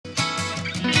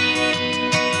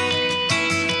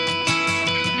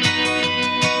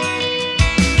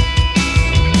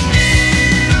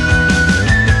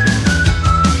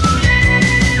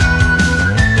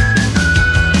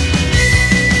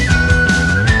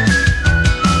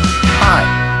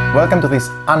Welcome to this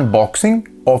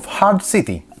unboxing of Hard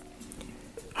City.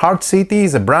 Hard City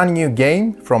is a brand new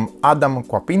game from Adam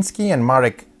Kwapinski and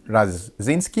Marek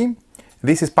Razinski.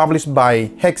 This is published by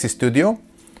Hexy Studio.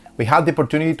 We had the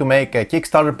opportunity to make a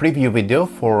Kickstarter preview video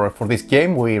for this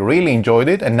game. We really enjoyed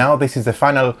it, and now this is the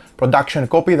final production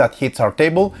copy that hits our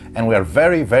table, and we are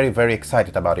very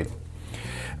excited about it.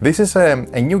 This is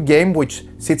a new game which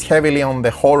sits heavily on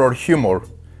the horror humor.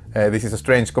 This is a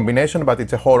strange combination, but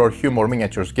it's a horror humor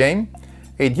miniatures game.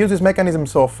 It uses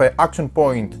mechanisms of action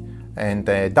point and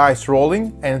dice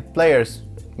rolling, and players,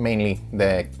 mainly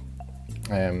the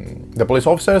police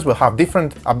officers, will have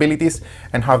different abilities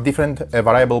and have different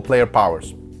variable player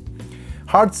powers.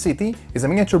 Hard City is a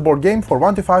miniature board game for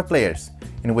 1 to 5 players,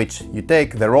 in which you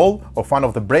take the role of one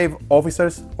of the brave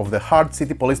officers of the Hard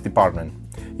City Police Department.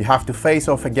 You have to face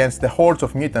off against the hordes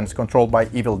of mutants controlled by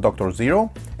evil Dr.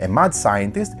 Zero, a mad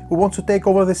scientist who wants to take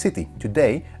over the city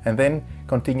today and then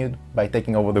continue by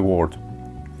taking over the world.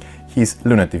 He's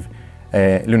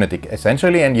lunatic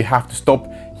essentially, and you have to stop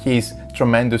his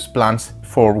tremendous plans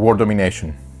for world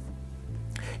domination.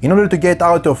 In order to get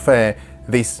out of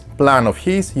this plan of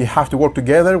his, you have to work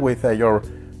together with your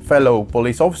fellow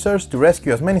police officers to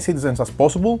rescue as many citizens as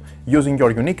possible, using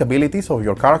your unique abilities of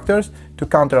your characters to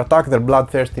counterattack their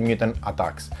bloodthirsty mutant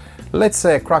attacks. Let's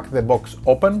crack the box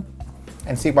open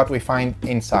and see what we find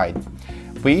inside.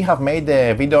 We have made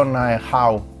a video on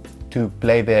how to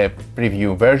play the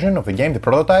preview version of the game, the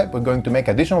prototype. We're going to make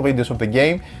additional videos of the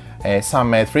game,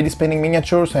 some 3D spinning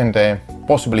miniatures, and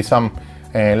possibly some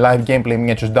live gameplay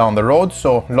miniatures down the road,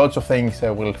 so lots of things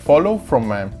will follow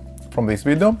from this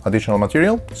video, additional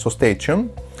material, so stay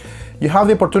tuned. You have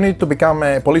the opportunity to become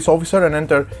a police officer and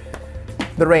enter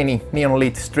the rainy,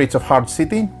 neon-lit streets of Hard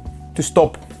City to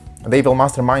stop the evil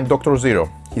mastermind Dr. Zero.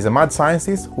 He's a mad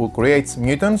scientist who creates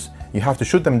mutants. You have to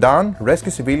shoot them down, rescue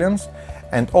civilians,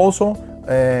 and also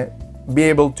be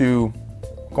able to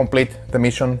complete the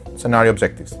mission scenario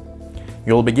objectives.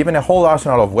 You will be given a whole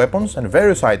arsenal of weapons and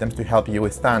various items to help you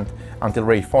withstand until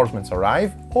reinforcements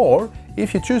arrive, or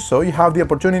if you choose so, you have the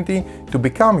opportunity to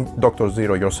become Dr.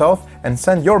 Zero yourself and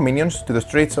send your minions to the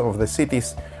streets of the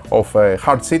cities of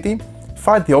Hard City,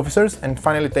 fight the officers, and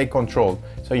finally take control.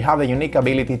 So you have the unique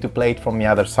ability to play it from the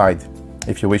other side,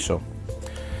 if you wish so.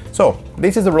 So,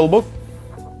 this is the rulebook.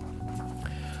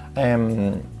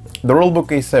 The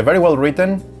rulebook is very well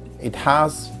written. It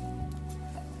has,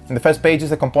 in the first page, is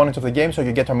the components of the game, so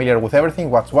you get familiar with everything,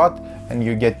 what's what, and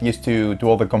you get used to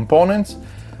all the components.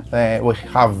 We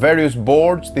have various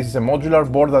boards. This is a modular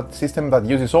board system that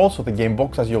uses also the game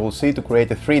box, as you will see, to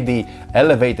create a 3D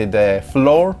elevated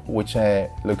floor, which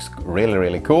looks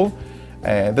really cool.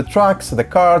 The tracks, the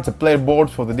cards, the player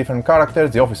boards for the different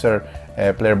characters, the officer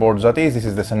player boards, that is. This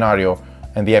is the scenario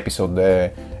and the episode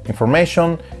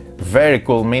information. Very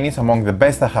cool minis, among the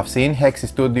best I have seen. Hexy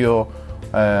Studio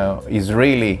is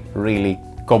really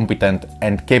competent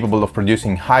and capable of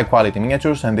producing high quality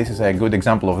miniatures, and this is a good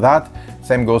example of that.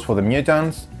 Same goes for the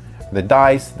mutants, the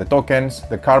dice, the tokens,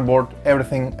 the cardboard,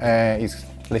 everything is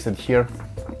listed here.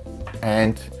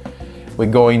 And we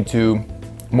go into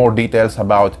more details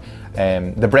about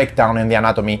the breakdown and the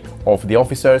anatomy of the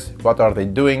officers, what are they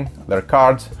doing, their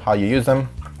cards, how you use them,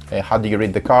 how do you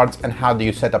read the cards, and how do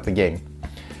you set up the game.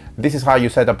 This is how you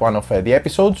set up one of the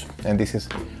episodes, and this is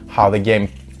how the game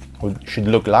should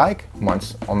look like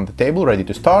once on the table, ready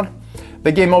to start.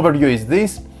 The game overview is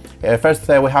this. First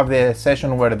we have the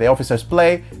session where the officers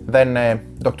play, then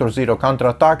Dr. Zero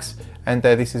counterattacks, and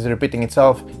this is repeating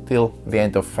itself till the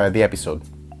end of the episode.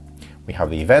 We have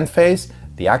the event phase,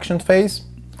 the action phase,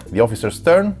 the officer's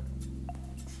turn,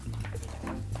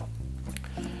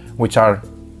 which are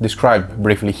described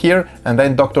briefly here, and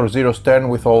then Dr. Zero's turn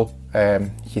with all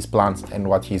his plans and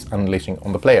what he's unleashing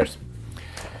on the players.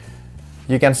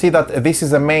 You can see that this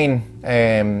is the main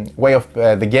way of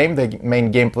the game, the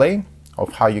main gameplay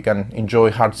of how you can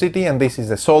enjoy Hard City, and this is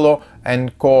the solo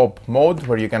and co-op mode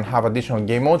where you can have additional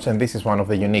game modes, and this is one of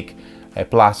the unique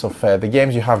plus of the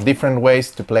games. You have different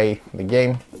ways to play the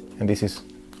game, and this is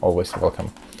always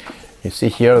welcome. You see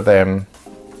here the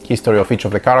history of each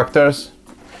of the characters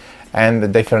and the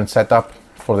different setup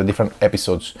for the different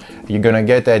episodes. You're gonna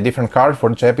get a different card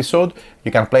for each episode.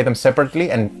 You can play them separately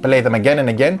and play them again and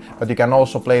again, but you can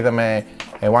also play them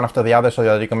one after the other, so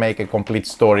that you can make a complete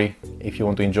story if you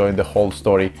want to enjoy the whole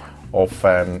story of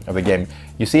the game.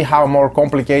 You see how more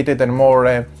complicated and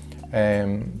more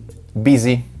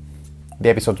busy the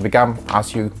episodes become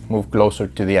as you move closer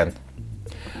to the end.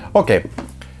 Okay,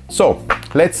 so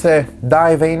let's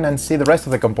dive in and see the rest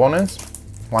of the components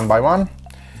one by one.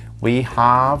 We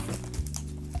have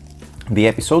the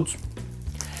episodes.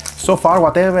 So far,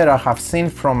 whatever I have seen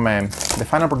from the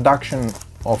final production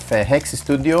of Hexy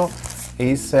Studio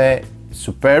is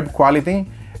superb quality,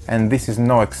 and this is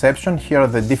no exception. Here are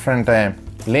the different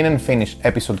linen finish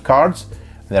episode cards.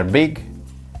 They're big,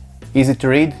 easy to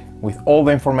read, with all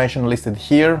the information listed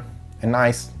here, a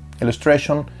nice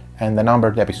illustration, and the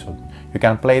numbered episode. You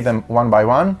can play them one by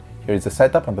one. Here is the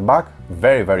setup on the back,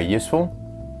 very, very useful.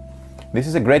 This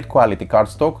is a great quality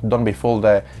cardstock. Don't be fooled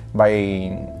by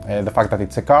the fact that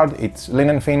it's a card. It's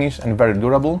linen finish and very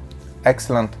durable.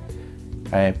 Excellent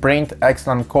print,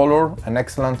 excellent color, and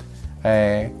excellent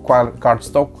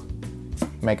cardstock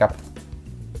makeup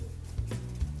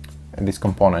this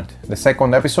component. The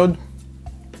second episode,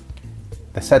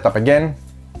 the setup again,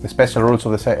 the special rules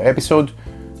of the episode,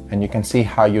 and you can see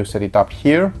how you set it up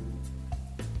here.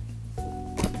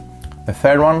 The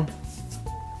third one,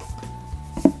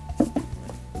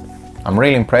 I'm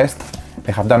really impressed.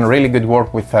 They have done really good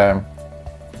work with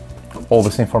all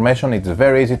this information. It's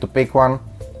very easy to pick one,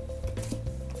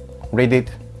 read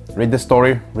it, read the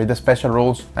story, read the special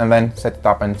rules, and then set it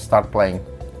up and start playing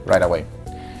right away.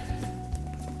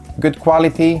 Good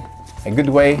quality, a good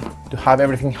way to have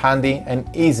everything handy and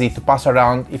easy to pass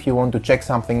around if you want to check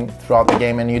something throughout the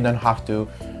game and you don't have to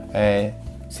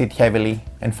sit heavily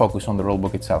and focus on the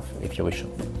rulebook itself if you wish.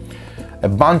 A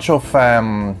bunch of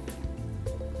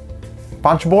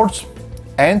punch boards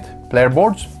and player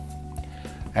boards,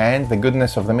 and the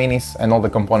goodness of the minis and all the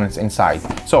components inside.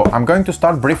 So I'm going to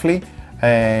start briefly.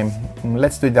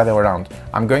 Let's do it the other way around.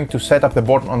 I'm going to set up the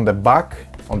board on the back,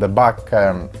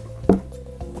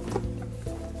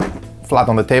 flat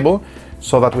on the table,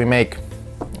 so that we make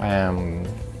an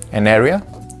area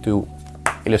to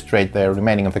illustrate the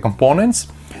remaining of the components.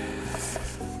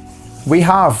 We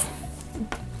have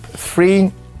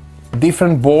 3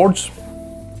 different boards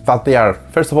that they are,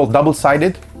 first of all,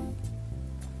 double-sided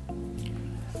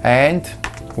and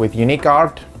with unique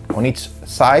art on each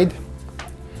side.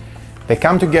 They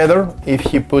come together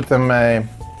if you put them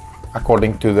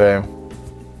according to the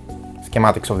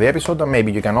schematics of the episode, and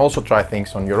maybe you can also try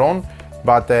things on your own,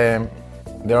 but there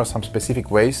are some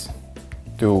specific ways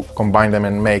to combine them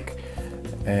and make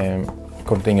a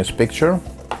continuous picture.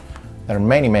 There are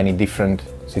many different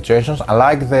situations. I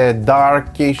like the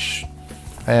darkish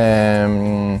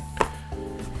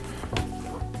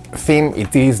theme.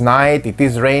 It is night, it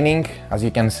is raining, as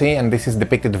you can see, and this is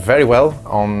depicted very well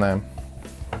on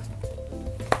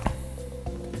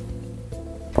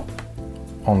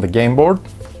the game board.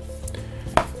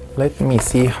 Let me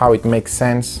see how it makes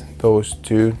sense, those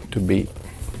two to be.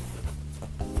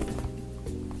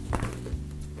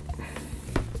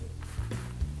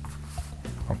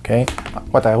 Okay,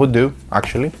 what I would do,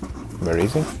 actually, very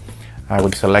easy, I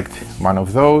would select one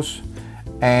of those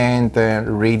and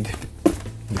read,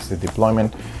 this is the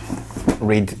deployment,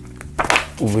 read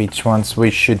which ones we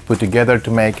should put together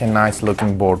to make a nice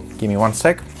looking board. Give me one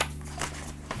sec.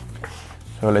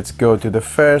 So let's go to the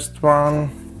first one,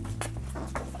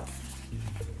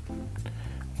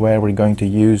 where we're going to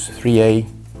use 3A,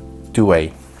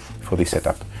 2A for this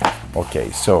setup.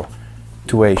 Okay, so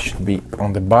 2A should be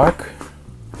on the back.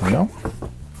 No,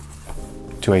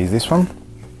 2A is this one,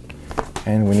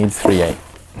 and we need 3A.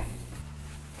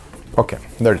 Okay,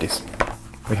 there it is.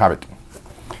 We have it.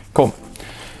 Cool.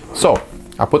 So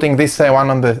I'm putting this one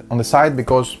on the side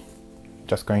because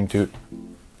just going to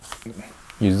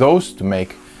use those to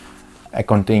make a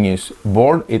continuous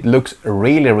board. It looks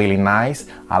really nice.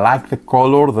 I like the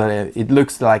color. It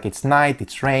looks like it's night,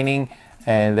 it's raining,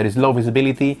 and there is low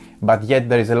visibility, but yet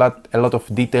there is a lot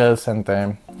of details, and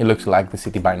it looks like the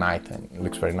city by night, and it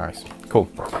looks very nice. Cool.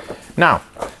 Now,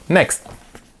 next,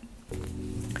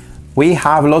 we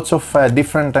have lots of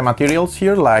different materials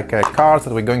here, like cards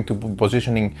that we're going to be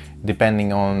positioning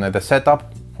depending on the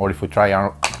setup, or if we try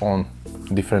our own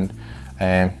different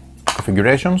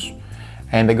configurations,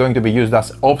 and they're going to be used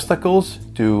as obstacles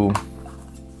to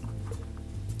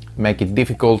make it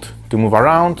difficult to move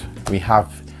around. We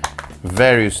have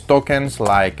various tokens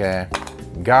like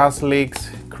gas leaks,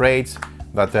 crates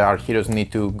that our heroes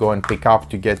need to go and pick up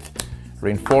to get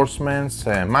reinforcements,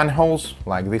 manholes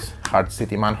like this Hard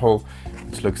City manhole,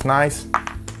 which looks nice,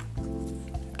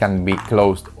 can be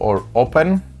closed or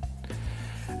open.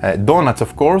 Donuts,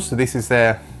 of course, this is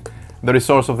the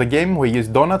resource of the game. We use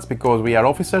donuts because we are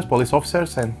officers, police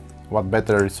officers, and what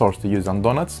better resource to use than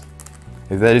donuts?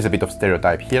 There is a bit of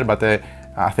stereotype here, but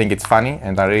I think it's funny,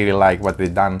 and I really like what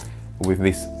they've done with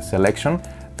this selection.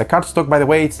 The cardstock, by the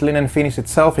way, it's linen finish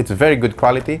itself. It's very good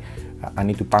quality. I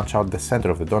need to punch out the center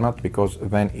of the donut because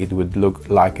then it would look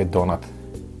like a donut.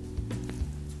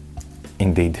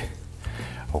 Indeed.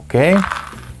 Okay.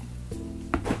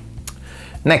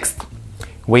 Next,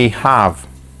 we have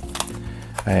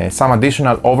some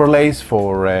additional overlays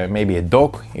for maybe a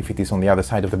dock, if it is on the other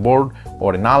side of the board,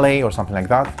 or an alley or something like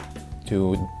that,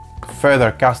 to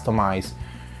further customize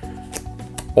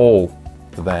all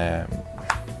the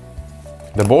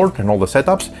board and all the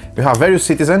setups. We have various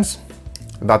citizens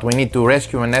that we need to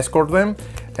rescue and escort them.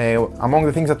 Among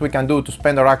the things that we can do to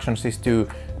spend our actions is to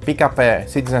pick up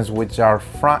citizens which are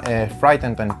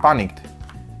frightened and panicked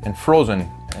and frozen,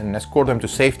 and escort them to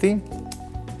safety.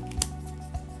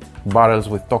 Barrels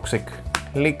with toxic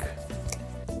leak.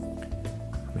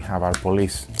 We have our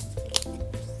police,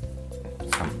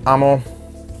 some ammo,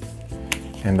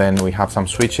 and then we have some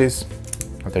switches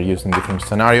that are used in different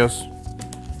scenarios,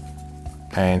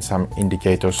 and some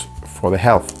indicators for the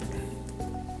health.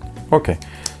 Okay,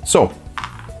 so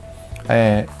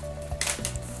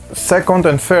second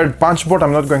and third punch board,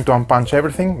 I'm not going to unpunch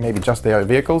everything, maybe just their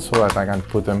vehicles, so that I can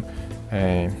put them.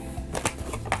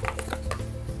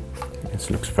 This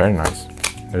looks very nice.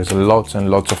 There's lots and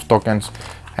lots of tokens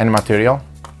and material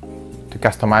to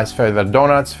customize further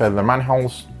donuts, further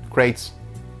manholes, crates,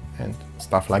 and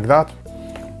stuff like that.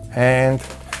 And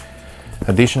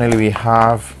additionally, we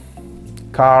have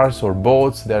cars or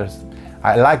boats.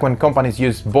 I like when companies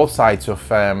use both sides of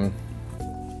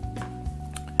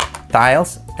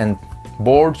tiles and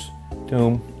boards.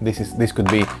 This could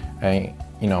be a,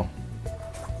 you know,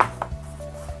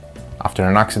 after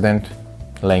an accident,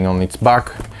 laying on its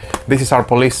back. This is our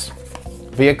police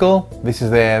vehicle. This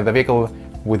is the vehicle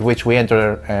with which we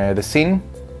enter the scene.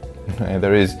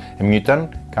 There is a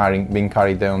mutant being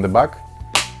carried on the back,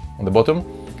 on the bottom.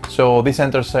 So this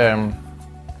enters the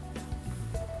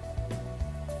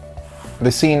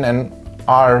scene, and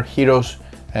our heroes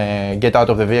get out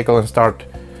of the vehicle and start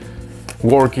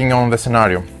working on the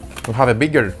scenario. We have a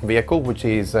bigger vehicle, which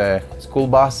is a school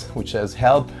bus, which says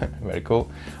help, very cool,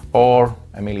 or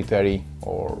a military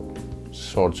or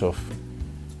sorts of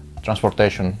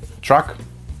transportation truck,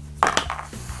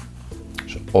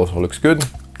 which also looks good.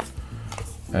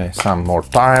 Some more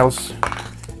tiles,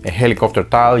 a helicopter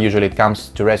tile. Usually it comes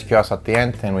to rescue us at the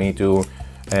end, and we need to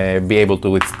be able to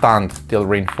withstand till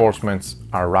reinforcements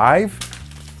arrive.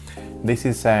 This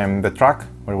is the truck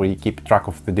where we keep track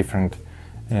of the different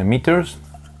meters.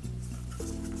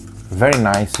 Very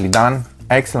nicely done,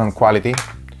 excellent quality.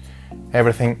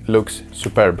 Everything looks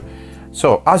superb.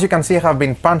 So as you can see, I have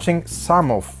been punching some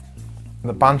of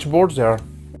the punch boards there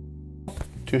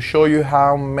to show you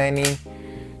how many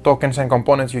tokens and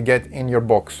components you get in your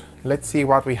box. Let's see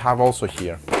what we have also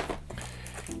here.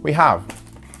 We have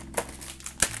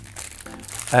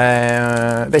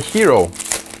the hero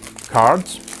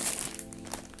cards.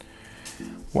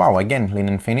 Wow, again,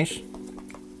 linen finish,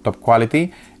 top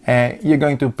quality. You're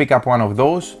going to pick up one of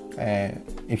those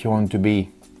if you want to be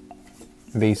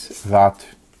this, that,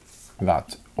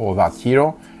 or that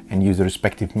hero, and use the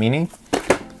respective meaning.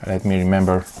 Let me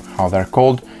remember how they're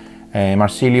called.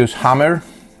 Marsilius Hammer,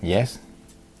 yes,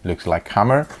 looks like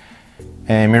hammer.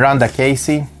 Miranda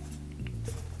Casey,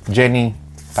 Jenny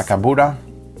Takabura,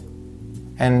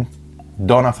 and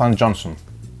Donathan Johnson.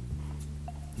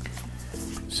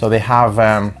 So they have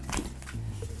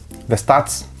the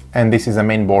stats, and this is the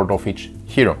main board of each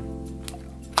hero.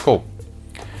 Cool.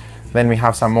 Then we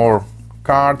have some more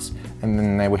cards, and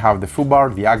then we have the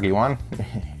foobar, the ugly one.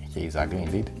 He is ugly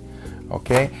indeed.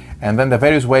 Okay, and then the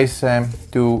various ways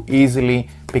to easily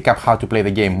pick up how to play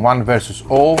the game. 1 versus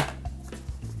all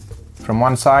from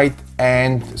one side,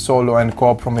 and solo and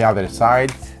co-op from the other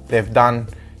side. They've done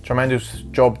tremendous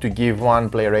job to give one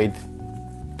player aid,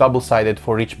 double-sided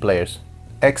for each players.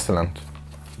 Excellent,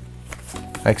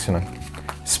 excellent.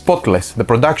 Spotless, the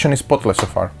production is spotless so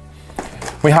far.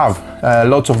 We have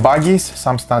lots of baggies,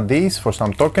 some standees for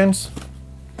some tokens,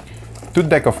 2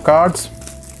 deck of cards,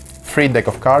 3 deck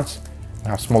of cards. We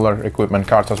have smaller equipment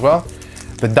cards as well.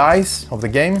 The dice of the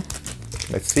game,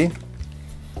 let's see.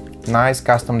 Nice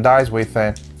custom dice with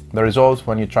the results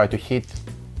when you try to hit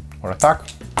or attack.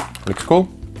 Looks cool.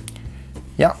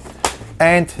 Yeah.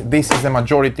 And this is the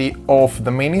majority of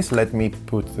the minis. Let me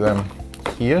put them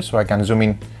here so I can zoom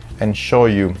in and show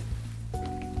you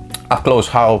up close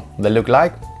how they look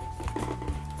like.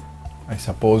 I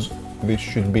suppose this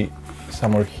should be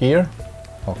somewhere here.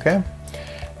 Okay.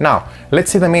 Now,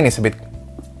 let's see the minis a bit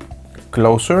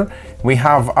closer. We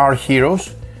have our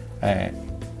heroes.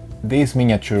 These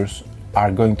miniatures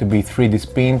are going to be 3D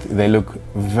spinned. They look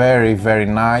very, very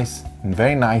nice,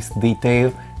 very nice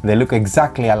detail. They look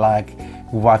exactly alike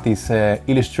what is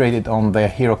illustrated on the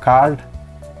hero card.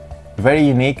 Very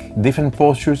unique, different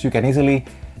postures. You can easily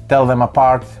tell them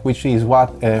apart, which is what,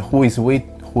 who is with,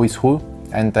 who is who,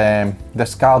 and the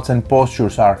sculpts and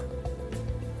postures are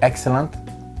excellent.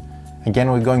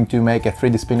 Again, we're going to make a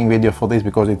 3D spinning video for this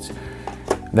because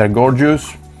they're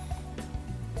gorgeous.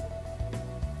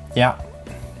 Yeah,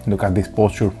 look at this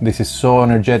posture. This is so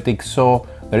energetic, so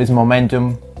there is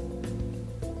momentum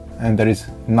and there is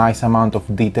nice amount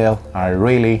of detail. I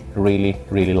really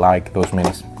like those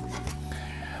minis.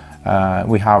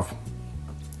 We have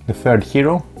the third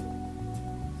hero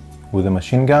with a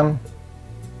machine gun.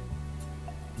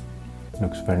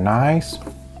 Looks very nice.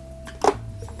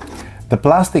 The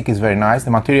plastic is very nice.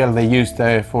 The material they used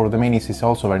for the minis is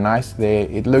also very nice.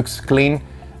 It looks clean,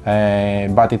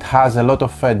 but it has a lot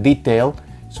of detail,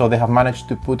 so they have managed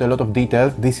to put a lot of detail.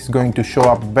 This is going to show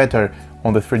up better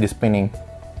on the 3D spinning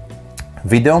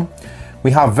video.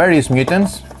 We have various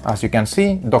mutants, as you can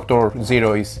see. Dr.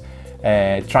 Zero is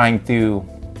trying to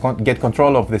get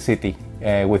control of the city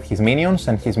with his minions,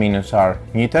 and his minions are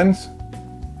mutants.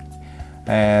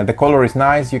 The color is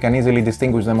nice. You can easily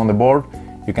distinguish them on the board.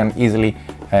 You can easily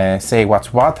say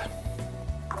what's what.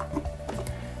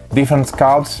 Different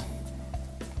sculpts.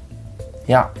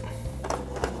 Yeah.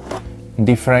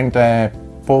 Different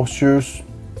postures.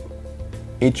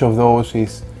 Each of those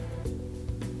is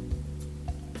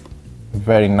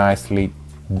very nicely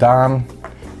done.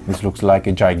 This looks like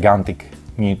a gigantic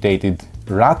mutated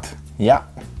rat. Yeah,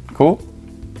 cool.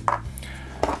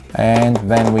 And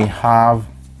then we have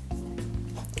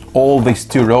all these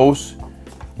 2 rows.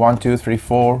 1, 2, 3,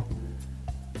 4.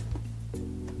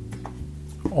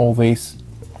 All these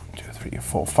 2, 3,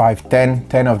 4, 5, 10.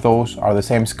 10 of those are the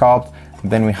same sculpt.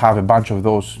 Then we have a bunch of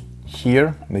those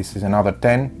here. This is another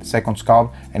 10, second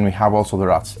sculpt, and we have also the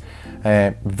rats.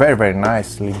 Very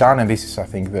nicely done. And this is, I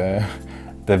think,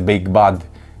 the big bad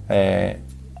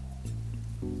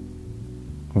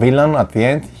villain at the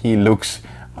end. He looks.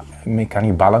 Can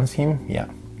you balance him? Yeah,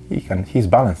 he can. He's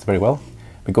balanced very well,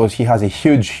 because he has a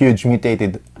huge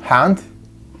mutated hand.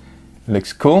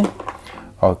 Looks cool.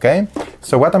 Okay,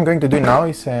 so what I'm going to do now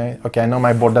is, okay, I know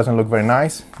my board doesn't look very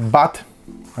nice, but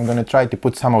I'm going to try to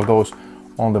put some of those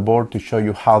on the board to show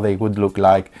you how they would look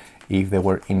like if they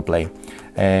were in play.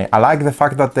 I like the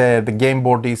fact that the game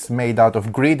board is made out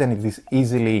of grid, and it is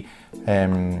easily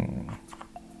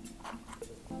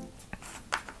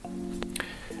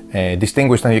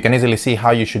distinguished, and you can easily see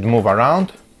how you should move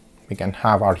around. We can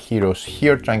have our heroes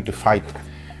here trying to fight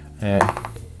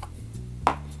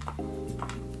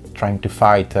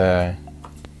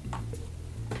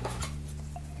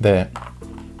the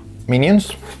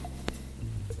minions.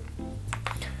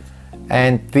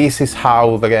 And this is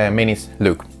how the minis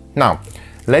look. Now,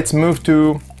 let's move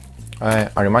to,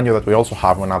 I remind you that we also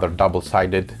have another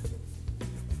double-sided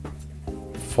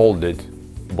folded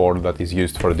board that is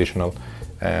used for additional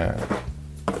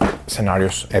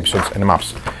scenarios, episodes and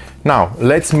maps. Now,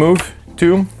 let's move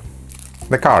to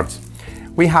the cards.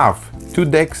 We have 2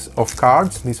 decks of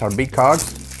cards. These are big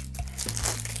cards.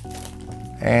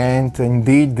 And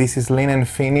indeed, this is linen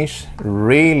finish.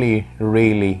 Really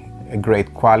a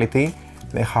great quality.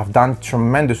 They have done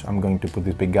tremendous. I'm going to put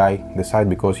this big guy on the side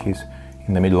because he's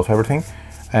in the middle of everything.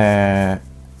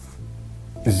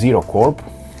 Zero Corp.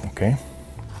 Okay.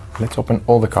 Let's open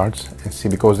all the cards and see,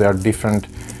 because they are different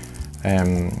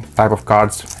type of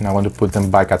cards, and I want to put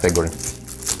them by category.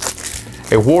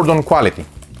 A word on quality.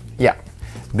 Yeah,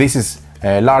 this is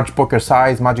a large poker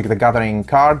size Magic the Gathering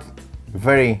card.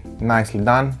 Very nicely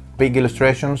done. Big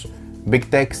illustrations, big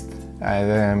text.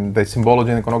 The symbology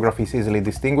and iconography is easily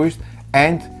distinguished,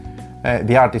 and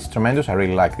the art is tremendous. I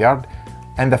really like the art,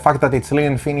 and the fact that it's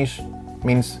linen finish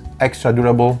means extra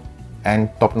durable and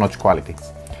top-notch quality.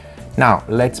 Now,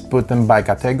 let's put them by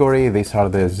category. These are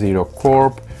the Zero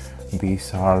Corp.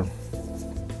 These are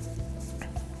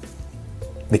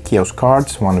the Chaos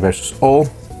cards, 1 versus all.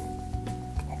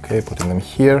 Okay, putting them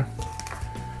here.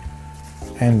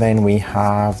 And then we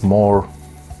have more.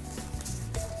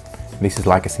 This is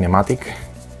like a cinematic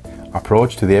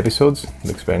approach to the episodes.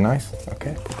 Looks very nice.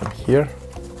 Okay, put them here.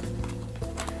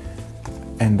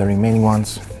 And the remaining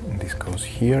ones, this goes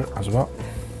here as well.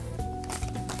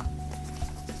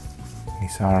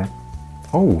 These are,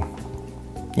 oh,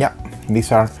 yeah,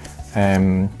 these are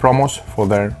promos for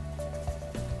their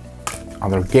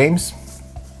other games.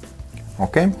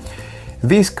 Okay,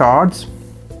 these cards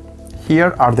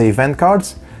here are the event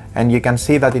cards, and you can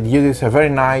see that it uses a very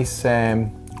nice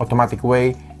automatic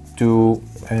way to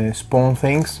spawn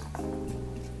things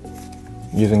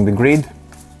using the grid.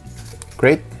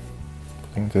 Great,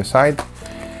 putting to the side.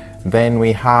 Then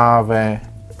we have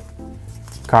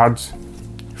cards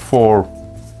for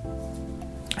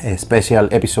a special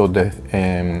episode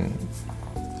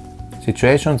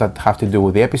situations that have to do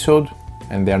with the episode,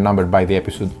 and they are numbered by the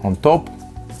episode on top.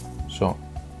 So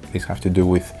This has to do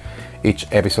with each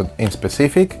episode in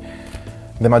specific.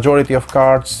 The majority of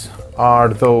cards are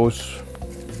those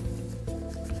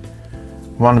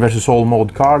one versus all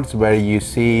mode cards, where you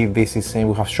see this is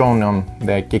we have shown on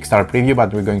the Kickstarter preview,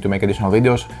 but we're going to make additional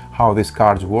videos how these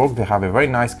cards work. They have a very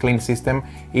nice clean system,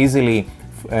 easily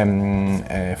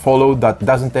followed, that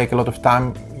doesn't take a lot of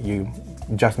time. You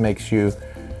just makes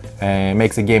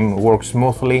the game work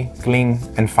smoothly, clean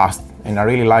and fast. And I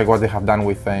really like what they have done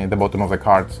with the bottom of the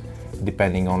cards,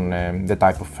 depending on the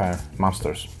type of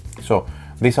monsters. So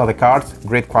these are the cards,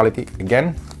 great quality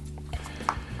again.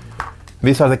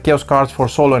 These are the Chaos cards for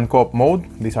solo and co-op mode.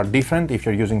 These are different if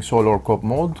you're using solo or co-op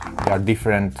mode. They are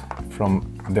different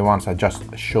from the ones I just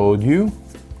showed you.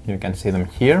 You can see them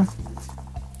here.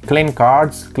 Clean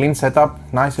cards, clean setup,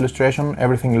 nice illustration,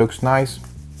 everything looks nice.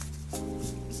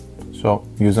 So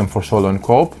use them for solo and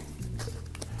co-op.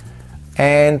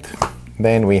 And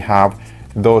then we have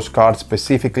those cards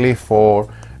specifically for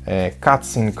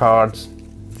cutscene cards,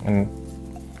 and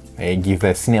give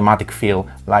a cinematic feel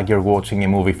like you're watching a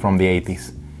movie from the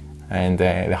 80s. And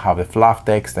they have the fluff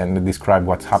text and they describe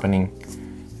what's happening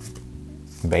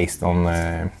based on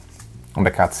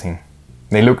the cutscene.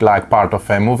 They look like part of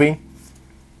a movie.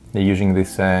 They're using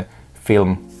this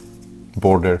film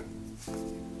border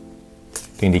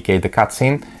to indicate the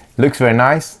cutscene. Looks very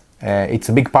nice. It's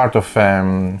a big part of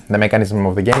the mechanism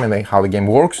of the game and how the game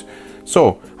works.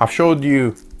 So I've showed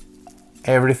you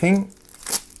everything.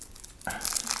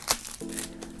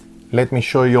 Let me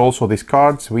show you also these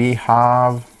cards. We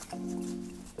have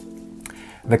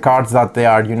the cards that they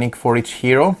are unique for each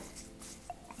hero,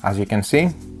 as you can see.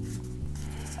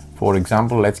 For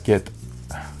example, let's get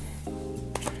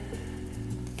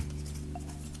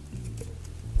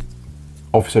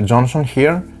Officer Johnson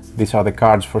here. These are the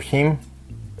cards for him.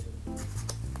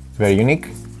 Very unique.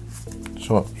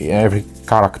 So every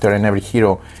character and every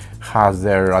hero has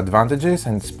their advantages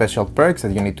and special perks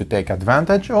that you need to take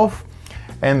advantage of.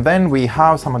 And then we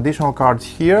have some additional cards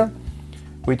here,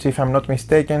 which, if I'm not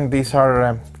mistaken, these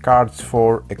are cards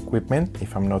for equipment.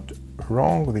 If I'm not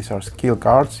wrong, these are skill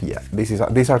cards. Yeah,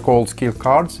 these are called skill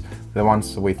cards, the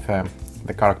ones with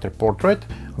the character portrait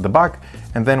on the back.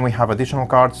 And then we have additional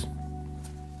cards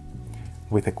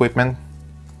with equipment,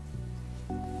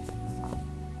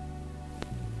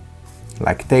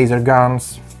 like taser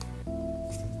guns,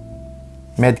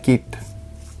 medkit,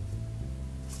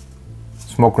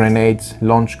 smoke grenades,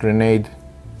 launch grenade,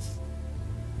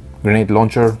 grenade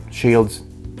launcher, shields,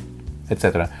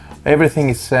 etc. Everything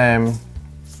is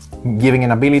giving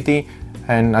an ability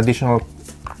and additional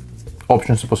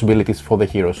options and possibilities for the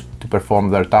heroes to perform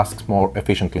their tasks more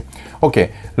efficiently.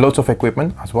 Okay, lots of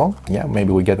equipment as well. Yeah,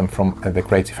 maybe we get them from the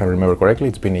crates if I remember correctly.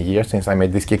 It's been a year since I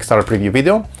made this Kickstarter preview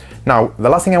video. Now, the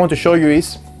last thing I want to show you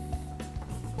is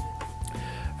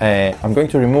I'm going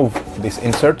to remove this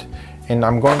insert and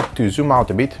I'm going to zoom out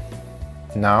a bit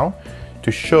now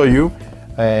to show you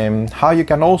how you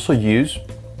can also use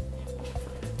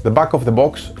the back of the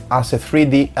box as a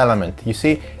 3D element. You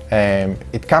see,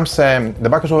 it comes, the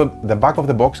back of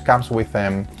the box comes with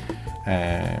a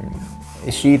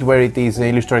sheet where it is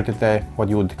illustrated what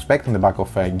you would expect in the back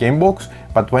of a game box,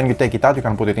 but when you take it out you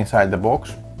can put it inside the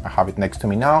box. I have it next to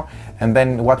me now, and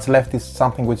then what's left is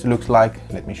something which looks like,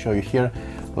 let me show you here,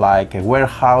 like a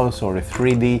warehouse or a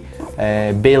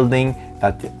 3D building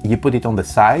that you put it on the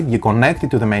side, you connect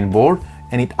it to the main board,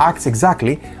 and it acts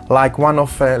exactly like one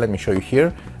of, let me show you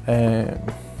here,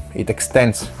 it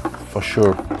extends for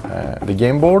sure the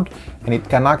game board, and it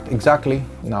can act exactly,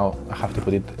 now I have to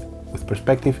put it with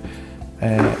perspective,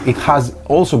 it has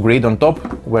also grid on top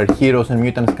where heroes and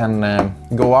mutants can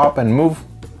go up and move,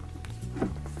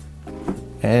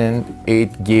 and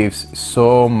it gives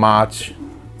so much.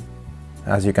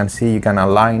 As you can see, you can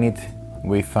align it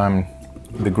with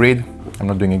the grid. I'm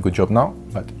not doing a good job now,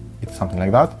 but it's something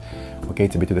like that. Okay,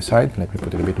 it's a bit to the side, let me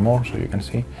put it a bit more so you can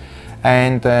see.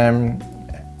 And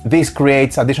this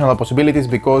creates additional possibilities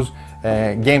because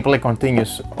gameplay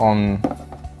continues on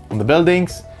the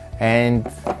buildings and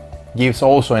gives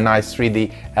also a nice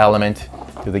 3D element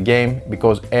to the game,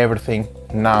 because everything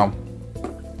now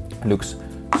looks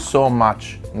so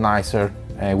much nicer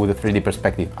with a 3D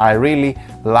perspective. I really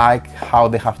like how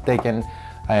they have taken,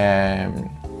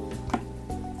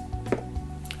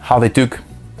 how they took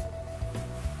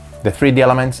the 3D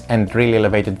elements and really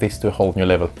elevated this to a whole new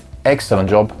level. Excellent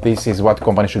job. This is what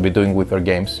companies should be doing with their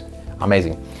games.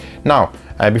 Amazing. Now,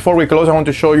 before we close, I want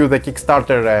to show you the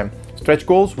Kickstarter stretch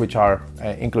goals, which are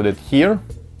included here.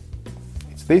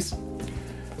 It's this.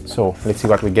 So let's see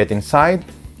what we get inside.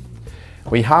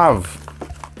 We have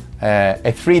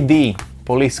a 3D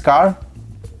police car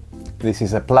This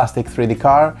is a plastic 3D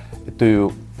car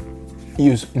to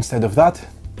use instead of that.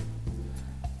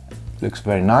 Looks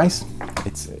very nice.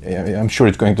 I'm sure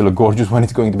it's going to look gorgeous when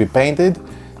it's going to be painted.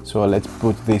 So let's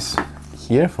put this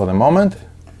here for the moment.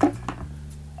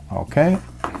 Okay,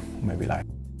 maybe like,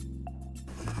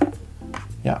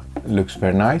 yeah, looks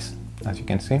very nice, as you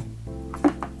can see.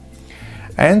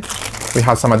 And we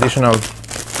have some additional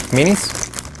minis,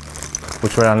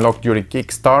 which were unlocked during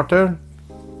Kickstarter.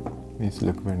 These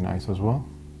look very nice as well.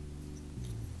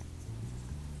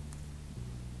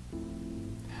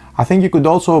 I think you could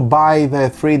also buy the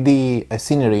 3D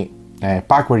scenery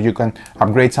pack where you can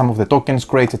upgrade some of the tokens,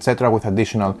 crates, etc. with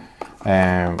additional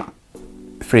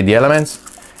 3D elements.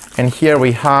 And here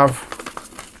we have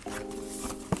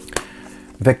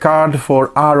the card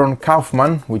for Aaron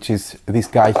Kaufman, which is this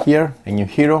guy here, a new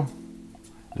hero.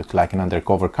 Looks like an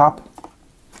undercover cop.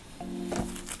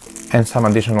 And some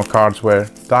additional cards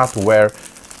that were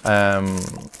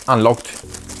unlocked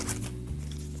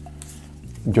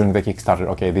during the Kickstarter.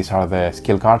 Okay, these are the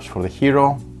skill cards for the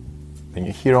hero, the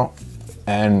new hero,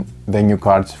 and the new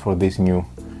cards for these new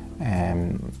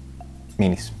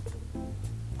minis.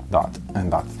 That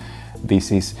and that.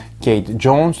 This is Kate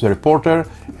Jones, the reporter,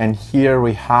 and here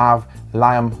we have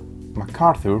Liam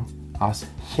MacArthur as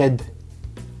head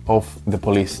of the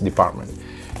police department.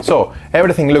 So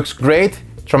everything looks great.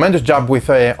 Tremendous job with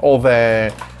all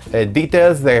the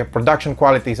details. The production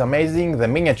quality is amazing. The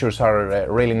miniatures are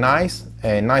really nice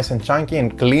and chunky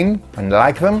and clean, and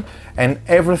like them. And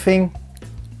everything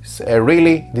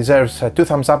really deserves 2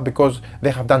 thumbs up because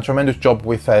they have done tremendous job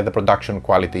with the production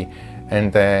quality.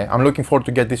 And I'm looking forward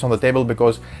to get this on the table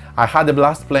because I had a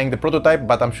blast playing the prototype,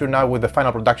 but I'm sure now with the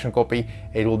final production copy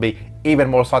it will be even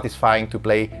more satisfying to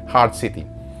play Hard City.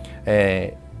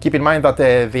 Keep in mind that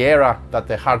the era that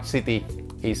the Hard City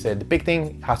is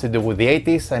depicting has to do with the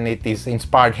 80s, and it is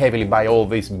inspired heavily by all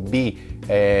these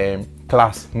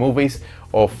B-class movies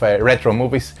of retro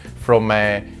movies from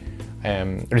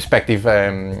respective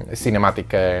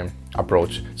cinematic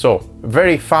approach. So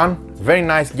very fun, very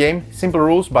nice game, simple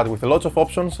rules but with lots of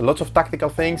options, lots of tactical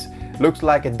things. Looks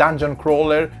like a dungeon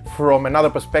crawler from another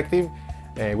perspective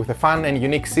with a fun and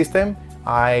unique system.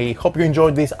 I hope you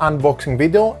enjoyed this unboxing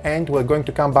video, and we're going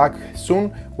to come back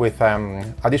soon with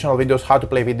additional videos, how to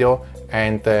play video,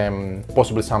 and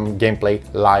possibly some gameplay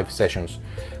live sessions.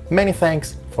 Many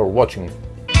thanks for watching.